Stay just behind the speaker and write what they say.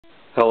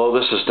Hello,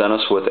 this is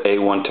Dennis with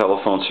A1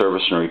 Telephone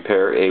Service and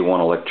Repair, A1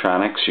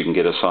 Electronics. You can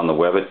get us on the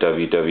web at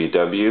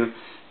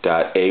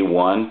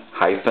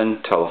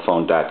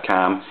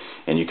www.a1-telephone.com,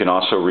 and you can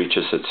also reach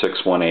us at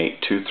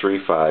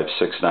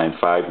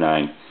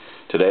 618-235-6959.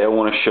 Today I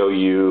want to show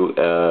you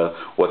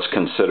what's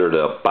considered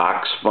a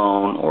box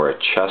phone or a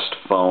chest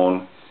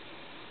phone,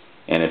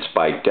 and it's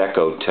by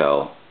Deco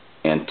Tel.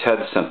 And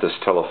Ted sent this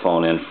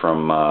telephone in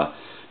from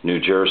New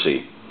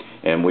Jersey,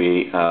 and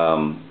we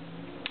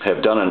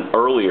have done an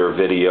earlier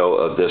video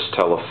of this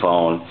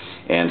telephone,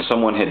 and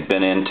someone had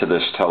been into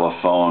this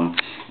telephone,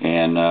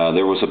 and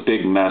there was a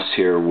big mess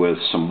here with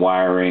some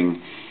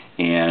wiring,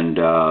 and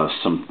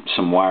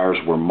some wires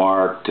were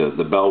marked.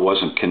 The bell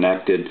wasn't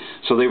connected,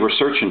 so they were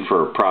searching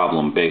for a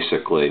problem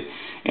basically,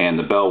 and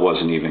the bell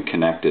wasn't even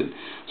connected.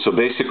 So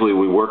basically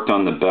we worked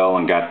on the bell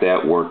and got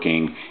that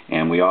working,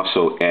 and we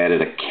also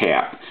added a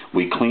cap.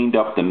 We cleaned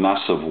up the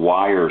mess of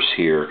wires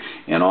here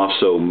and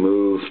also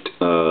moved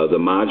the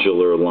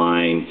modular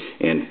line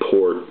and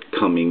port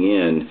coming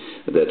in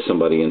that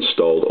somebody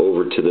installed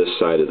over to this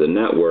side of the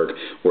network.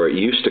 Where it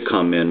used to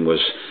come in was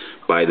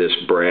by this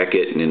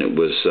bracket, and it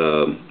was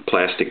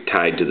plastic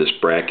tied to this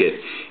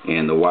bracket,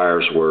 and the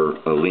wires were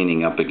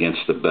leaning up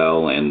against the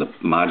bell, and the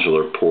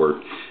modular port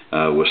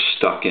was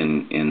stuck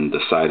in the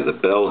side of the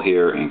bell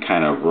here, and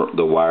kind of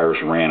the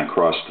wires ran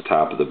across the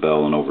top of the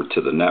bell and over to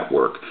the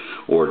network,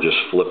 or just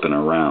flipping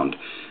around,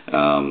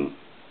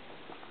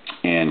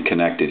 and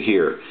connected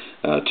here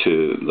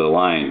to the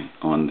line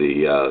on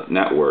the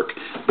network.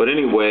 But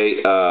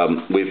anyway,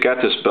 we've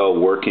got this bell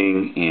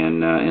working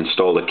and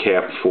installed a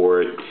cap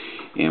for it.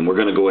 And we're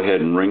going to go ahead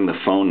and ring the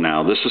phone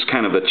now. This is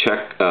kind of a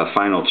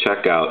final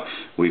checkout.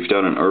 We've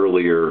done an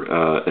earlier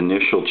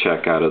initial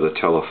checkout of the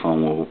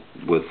telephone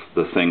with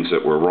the things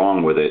that were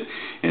wrong with it,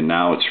 and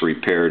now it's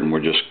repaired, and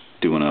we're just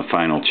doing a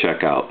final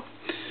checkout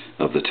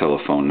of the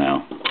telephone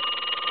now.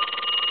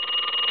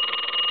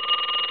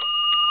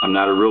 I'm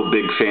not a real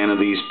big fan of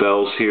these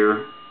bells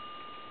here.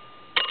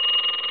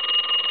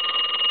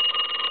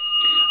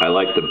 I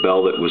like the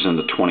bell that was in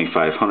the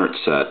 2500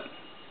 set.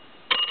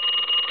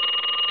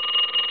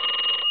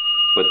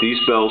 But these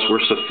bells were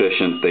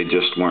sufficient. They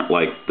just weren't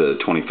like the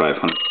 2500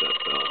 set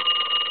bell.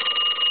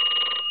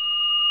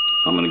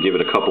 I'm going to give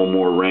it a couple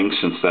more rings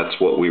since that's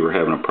what we were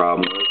having a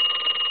problem with.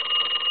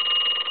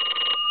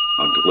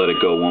 I'll let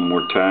it go one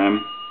more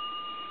time.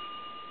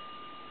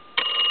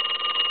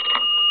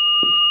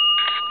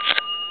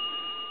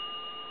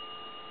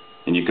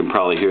 And you can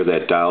probably hear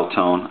that dial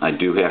tone. I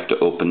do have to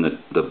open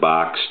the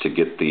box to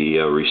get the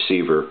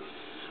receiver.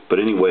 But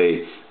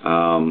anyway,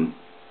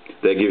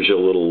 that gives you a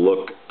little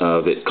look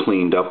of it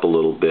cleaned up a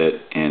little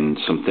bit and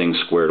some things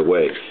squared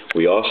away.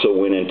 We also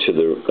went into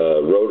the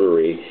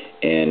rotary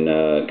and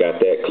got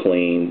that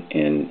clean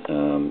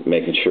and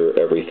making sure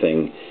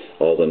everything,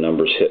 all the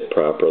numbers hit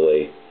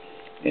properly.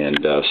 And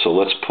so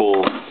let's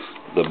pull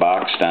the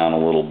box down a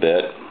little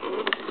bit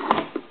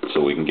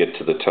so we can get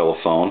to the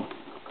telephone.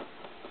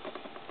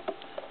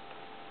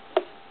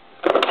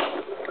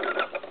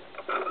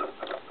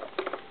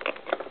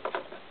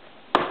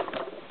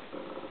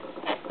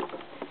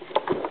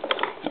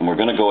 And we're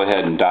going to go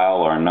ahead and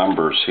dial our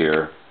numbers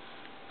here.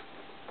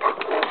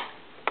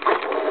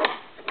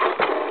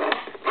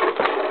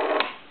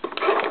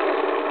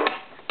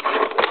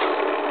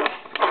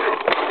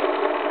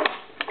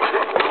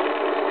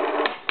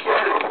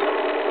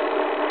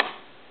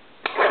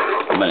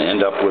 I'm going to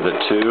end up with a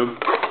 2.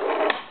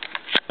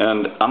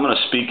 And I'm going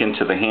to speak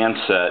into the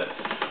handset.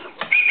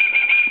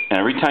 And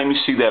every time you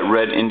see that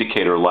red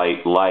indicator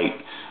light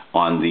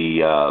on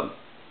the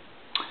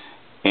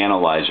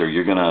analyzer,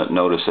 you're going to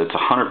notice it's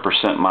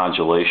 100%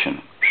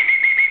 modulation.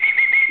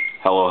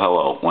 Hello,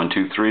 hello. 1,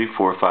 2, 3,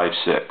 4, 5,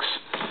 6.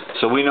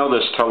 So we know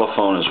this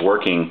telephone is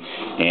working,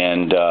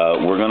 and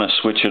we're going to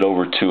switch it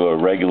over to a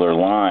regular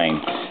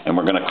line, and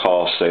we're going to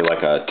call, say,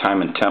 like a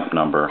time and temp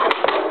number.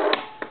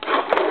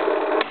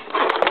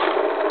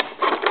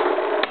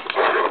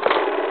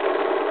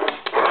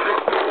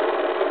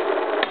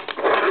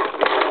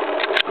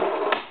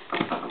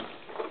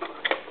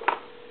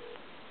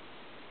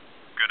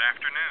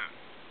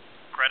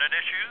 Credit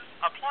issues?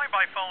 Apply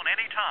by phone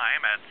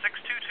anytime at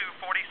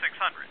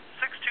 622-4600.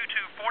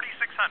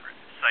 622-4600.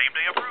 Same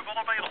day approval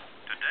available.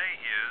 Today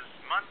is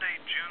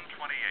Monday, June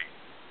 28th.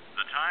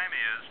 The time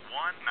is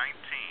 1:19.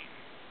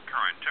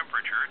 Current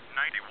temperature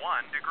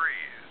 91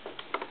 degrees.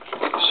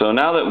 So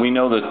now that we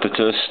know that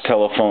this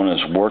telephone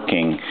is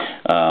working,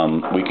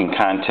 we can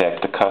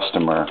contact the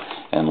customer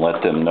and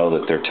let them know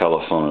that their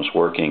telephone is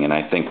working. And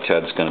I think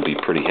Ted's going to be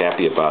pretty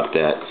happy about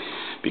that,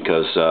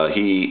 because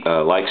he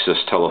likes this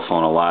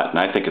telephone a lot, and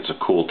I think it's a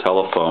cool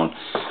telephone.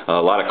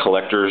 A lot of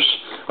collectors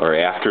are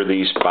after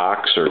these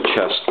box or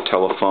chest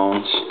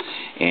telephones,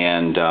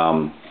 and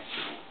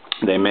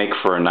they make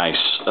for a nice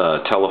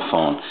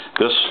telephone.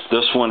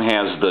 This one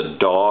has the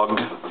dog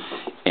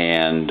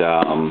and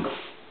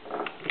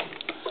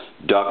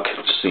duck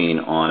scene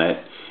on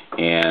it,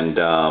 and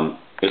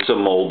it's a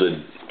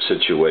molded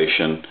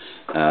situation,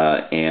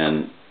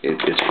 and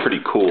it's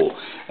pretty cool.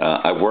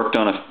 I've worked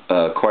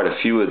on quite a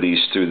few of these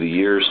through the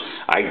years.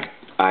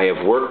 I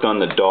have worked on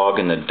the dog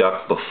and the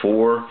duck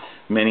before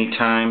many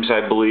times,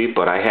 I believe,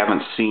 but I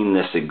haven't seen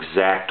this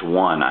exact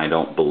one, I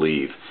don't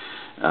believe.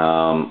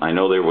 I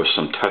know there were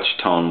some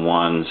touch-tone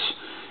ones,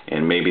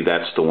 and maybe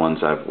that's the ones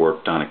I've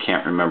worked on. I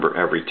can't remember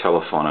every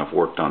telephone. I've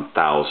worked on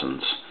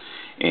thousands.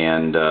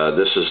 And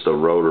this is the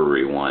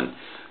rotary one.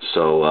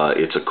 So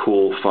it's a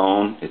cool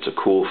phone, it's a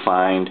cool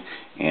find,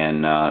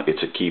 and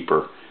it's a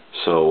keeper.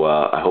 So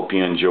I hope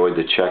you enjoyed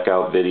the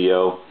checkout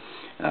video.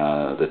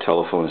 The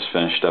telephone is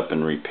finished up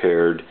and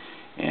repaired,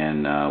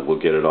 and we'll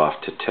get it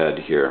off to Ted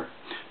here.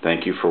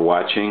 Thank you for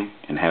watching,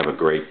 and have a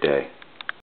great day.